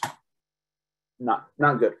 that's not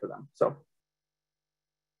good for them. So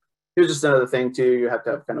here's just another thing too. You have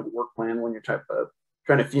to have kind of a work plan when you're trying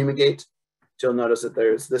to fumigate. You'll notice that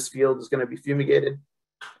there's this field is going to be fumigated,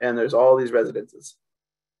 and there's all these residences.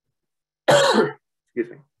 Excuse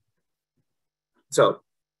me. So,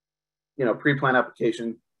 you know, pre-plant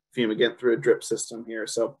application, fumigate through a drip system here.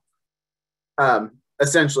 So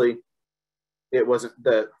essentially,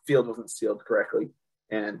 the field wasn't sealed correctly,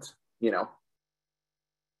 and you know,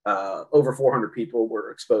 over 400 people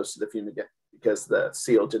were exposed to the fumigant because the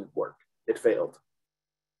seal didn't work. It failed.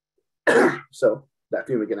 So that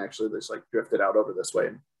fumigant actually just like drifted out over this way.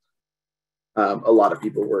 And, a lot of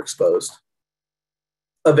people were exposed.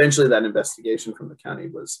 Eventually that investigation from the county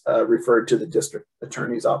was referred to the district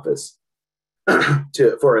attorney's office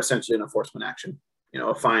for essentially an enforcement action, you know,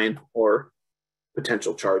 a fine or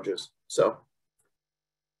potential charges. So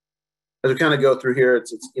as we kind of go through here,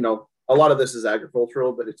 it's you know, a lot of this is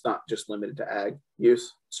agricultural, but it's not just limited to ag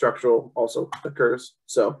use. Structural also occurs.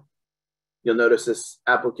 So you'll notice this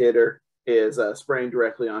applicator is spraying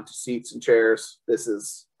directly onto seats and chairs. This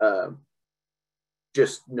is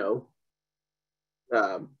just no.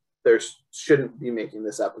 There shouldn't be making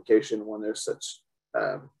this application when there's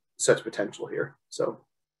such potential here. So,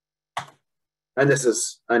 and this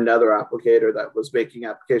is another applicator that was making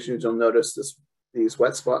applications. You'll notice these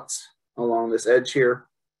wet spots along this edge here.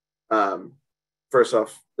 First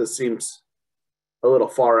off, this seems a little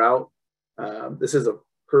far out. This is a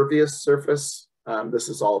pervious surface. This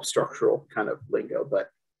is all structural kind of lingo, but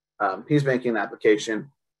he's making an application.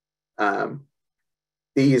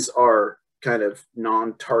 These are kind of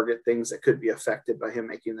non-target things that could be affected by him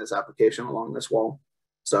making this application along this wall.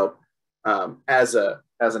 So as an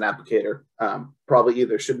applicator, probably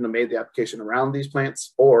either shouldn't have made the application around these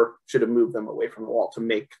plants or should have moved them away from the wall to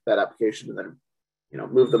make that application and then, you know,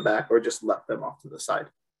 move them back or just left them off to the side.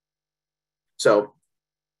 So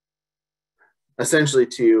essentially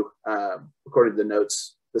according to the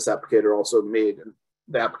notes, this applicator also made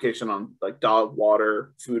the application on like dog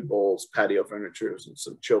water, food bowls, patio furniture, and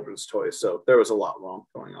some children's toys. So there was a lot wrong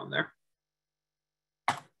going on there.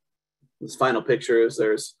 This final picture is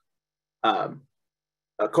there's a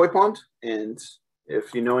koi pond. And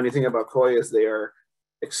if you know anything about koi, is they are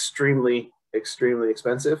extremely, extremely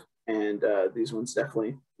expensive. And these ones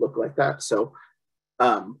definitely look like that. So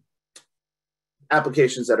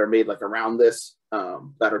applications that are made like around this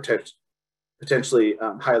that are potentially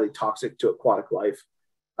highly toxic to aquatic life.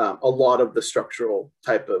 A lot of the structural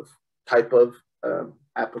type of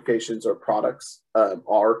applications or products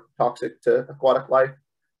are toxic to aquatic life.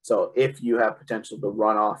 So if you have potential to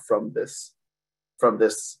run off from this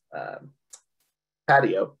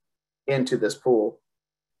patio into this pool,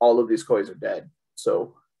 all of these koi are dead.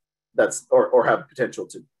 So that's or have potential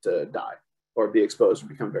to die or be exposed and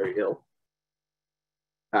become very ill.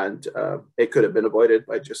 And it could have been avoided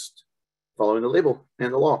by just following the label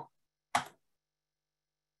and the law.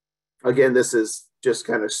 Again, this is just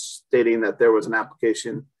kind of stating that there was an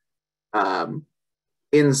application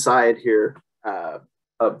inside here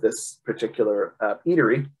of this particular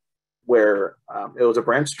eatery where it was a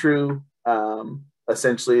branch true,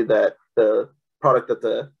 essentially that the product that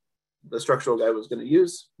the structural guy was going to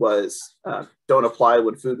use was don't apply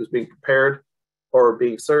when food was being prepared or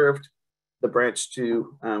being served. The branch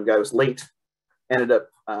two guy was late, ended up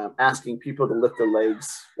asking people to lift their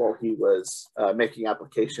legs while he was making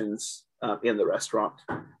applications in the restaurant.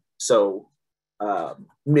 So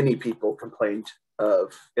many people complained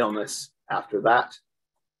of illness after that.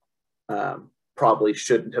 Probably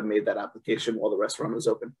shouldn't have made that application while the restaurant was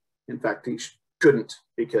open. In fact, he couldn't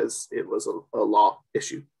because it was a law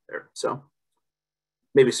issue there. So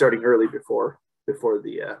maybe starting early before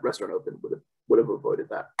the restaurant opened would have avoided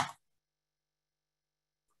that.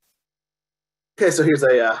 Okay, so here's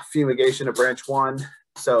a fumigation of branch one.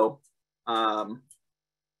 So,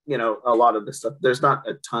 you know, a lot of this stuff, there's not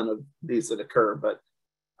a ton of these that occur, but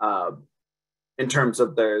in terms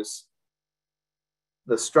of there's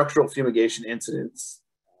the structural fumigation incidents,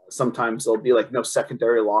 sometimes there'll be like no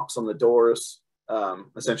secondary locks on the doors,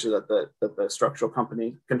 essentially that the structural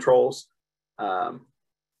company controls. You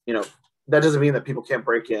know, that doesn't mean that people can't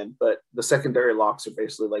break in, but the secondary locks are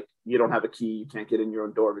basically like you don't have a key, you can't get in your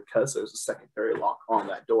own door because there's a secondary lock on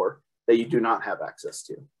that door that you do not have access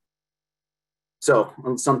to. So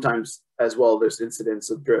sometimes as well, there's incidents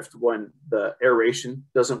of drift when the aeration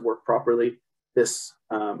doesn't work properly. This,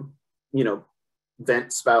 you know,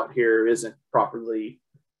 vent spout here isn't properly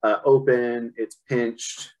open, it's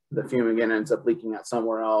pinched, the fumigant ends up leaking out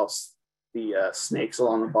somewhere else. The snakes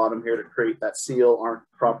along the bottom here to create that seal aren't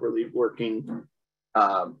properly working.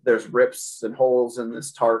 There's rips and holes in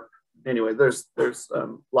this tarp. Anyway, there's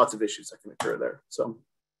lots of issues that can occur there.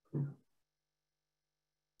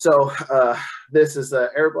 So this is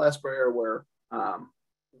the air blast sprayer where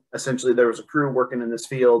essentially there was a crew working in this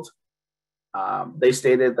field. They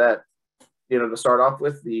stated that, you know, to start off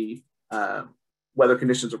with, the weather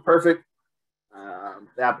conditions are perfect.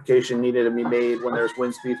 The application needed to be made when there's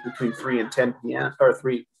wind speeds between 3 and 10 p.m. or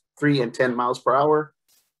 3 and 10 miles per hour.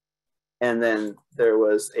 And then there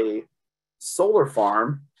was a solar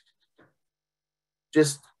farm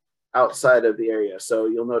just outside of the area. So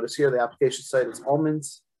you'll notice here the application site is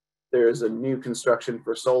Almonds. There's a new construction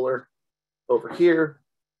for solar over here.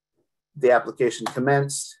 The application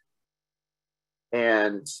commenced,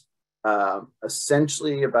 and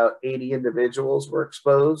essentially about 80 individuals were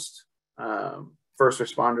exposed. First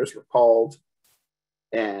responders were called,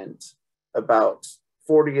 and about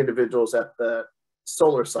 40 individuals at the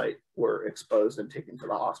solar site were exposed and taken to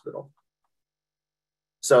the hospital.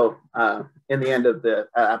 So in the end of the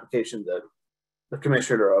application, the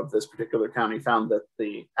commissioner of this particular county found that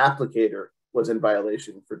the applicator was in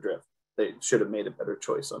violation for drift. They should have made a better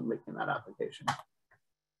choice on making that application.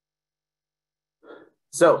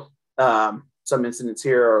 So some incidents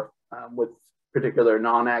here are with particular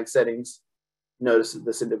non-ag settings. Notice that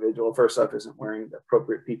this individual, first off, isn't wearing the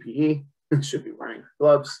appropriate PPE, should be wearing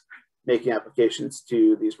gloves, making applications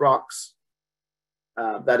to these rocks.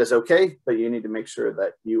 That is okay, but you need to make sure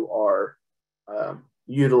that you are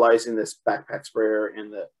utilizing this backpack sprayer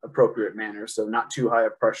in the appropriate manner. So not too high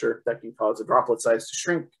of pressure that can cause the droplet size to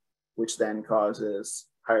shrink, which then causes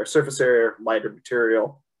higher surface area, lighter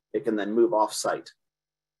material. It can then move off site.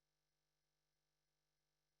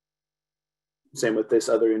 Same with this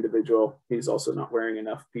other individual. He's also not wearing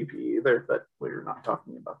enough PPE either, but we're not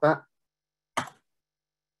talking about that.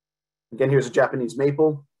 Again, here's a Japanese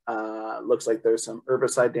maple. Looks like there's some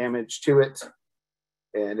herbicide damage to it.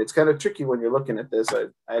 And it's kind of tricky when you're looking at this.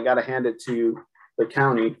 I got to hand it to the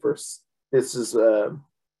county for this is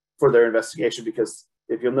for their investigation, because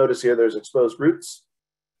if you'll notice here, there's exposed roots.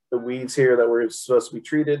 The weeds here that were supposed to be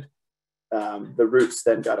treated, the roots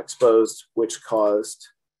then got exposed, which caused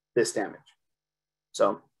this damage.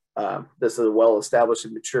 So this is a well-established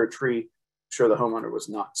and mature tree. I'm sure the homeowner was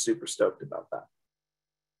not super stoked about that.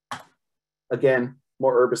 Again,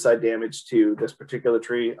 more herbicide damage to this particular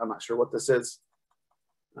tree. I'm not sure what this is.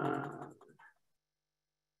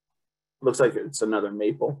 Looks like it's another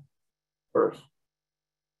maple, or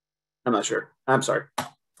I'm not sure. I'm sorry.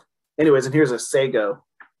 Anyways, and here's a sago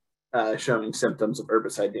showing symptoms of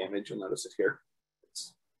herbicide damage. You'll notice it here.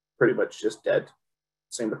 It's pretty much just dead.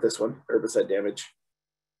 Same with this one, herbicide damage.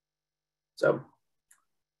 So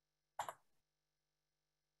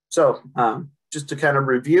just to kind of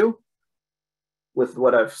review with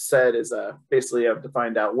what I've said is basically I've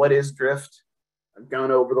defined out what is drift. I've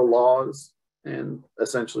gone over the laws and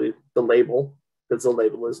essentially the label, because the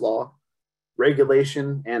label is law,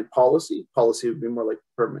 regulation and policy. Policy would be more like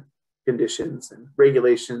permit conditions, and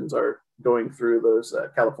regulations are going through those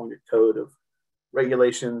California Code of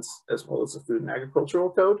Regulations, as well as the Food and Agricultural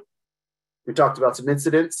Code. We talked about some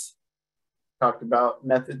incidents, talked about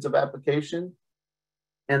methods of application,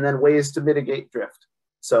 and then ways to mitigate drift.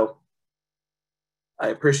 So I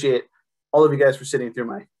appreciate all of you guys for sitting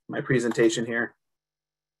through my presentation here.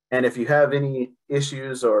 And if you have any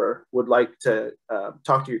issues or would like to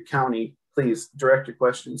talk to your county, please direct your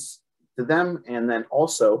questions to them. And then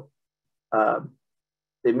also,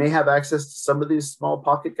 they may have access to some of these small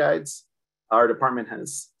pocket guides. Our department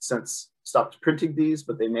has since stopped printing these,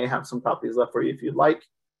 but they may have some copies left for you if you'd like.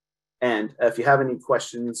 And if you have any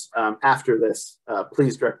questions after this,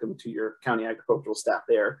 please direct them to your county agricultural staff.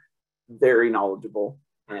 They're very knowledgeable,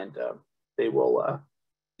 and they will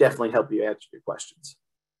definitely help you answer your questions.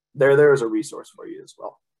 They're there as a resource for you as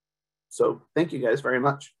well. So thank you guys very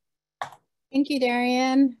much. Thank you,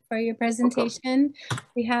 Darien, for your presentation.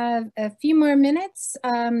 We have a few more minutes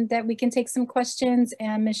that we can take some questions.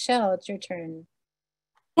 And Michelle, it's your turn.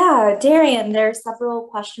 Yeah, Darien, there are several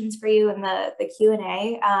questions for you in the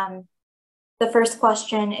Q&A. The first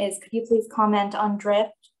question is, could you please comment on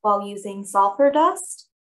drift while using sulfur dust?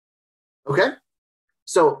 Okay.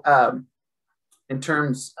 So in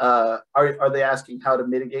terms, are they asking how to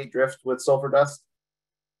mitigate drift with sulfur dust?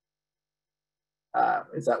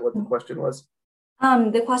 Is that what the question was?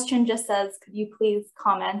 The question just says, could you please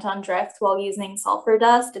comment on drift while using sulfur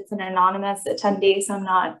dust? It's an anonymous attendee, so I'm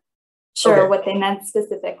not sure what they meant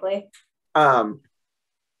specifically.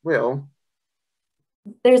 Well,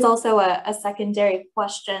 there's also a secondary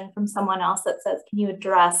question from someone else that says, can you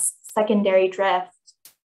address secondary drift,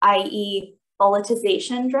 i.e.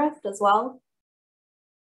 volatilization drift as well?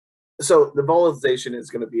 So the volatilization is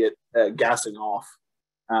going to be at gassing off.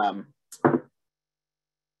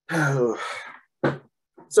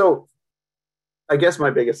 So I guess my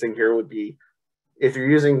biggest thing here would be if you're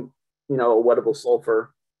using, a wettable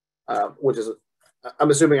sulfur, which is, I'm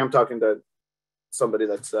assuming I'm talking to somebody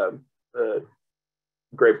that's a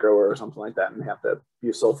grape grower or something like that, and they have to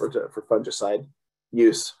use sulfur for fungicide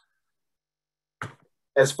use.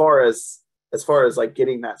 As far as like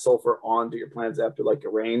getting that sulfur onto your plants after like a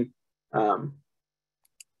rain,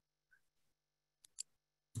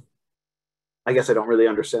 I guess I don't really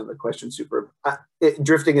understand the question super.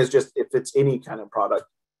 Drifting is just if it's any kind of product,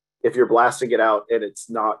 if you're blasting it out and it's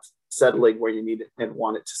not settling where you need it and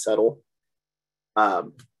want it to settle,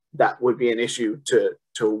 that would be an issue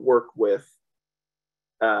to work with.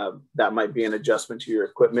 That might be an adjustment to your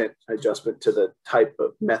equipment, adjustment to the type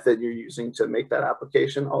of method you're using to make that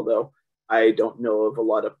application. Although I don't know of a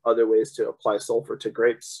lot of other ways to apply sulfur to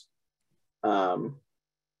grapes.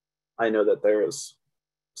 I know that there's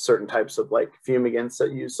certain types of like fumigants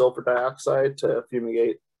that use sulfur dioxide to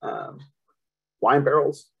fumigate wine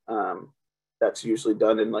barrels. That's usually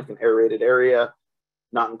done in like an aerated area,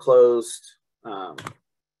 not enclosed.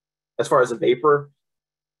 As far as a vapor,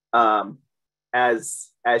 as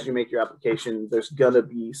you make your application, there's gonna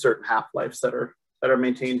be certain half-lives that are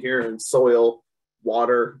maintained here in soil,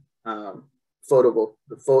 water, photo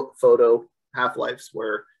half-lives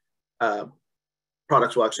where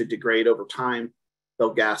products will actually degrade over time.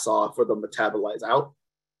 they'll gas off or they'll metabolize out.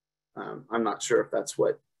 I'm not sure if that's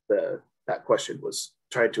what that question was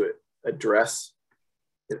trying to address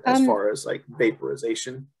as far as like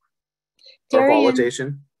vaporization or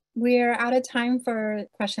volatilization. We're out of time for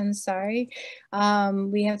questions, sorry.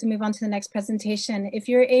 We have to move on to the next presentation. If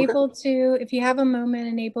you're able to, if you have a moment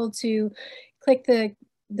and able to click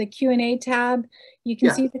the Q&A tab, you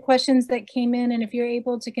can see the questions that came in, and if you're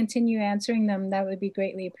able to continue answering them, that would be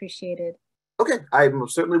greatly appreciated. Okay, I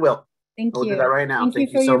certainly will. Thank you. I'll do that right now.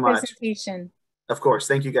 Thank you for your presentation. Of course.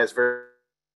 Thank you guys very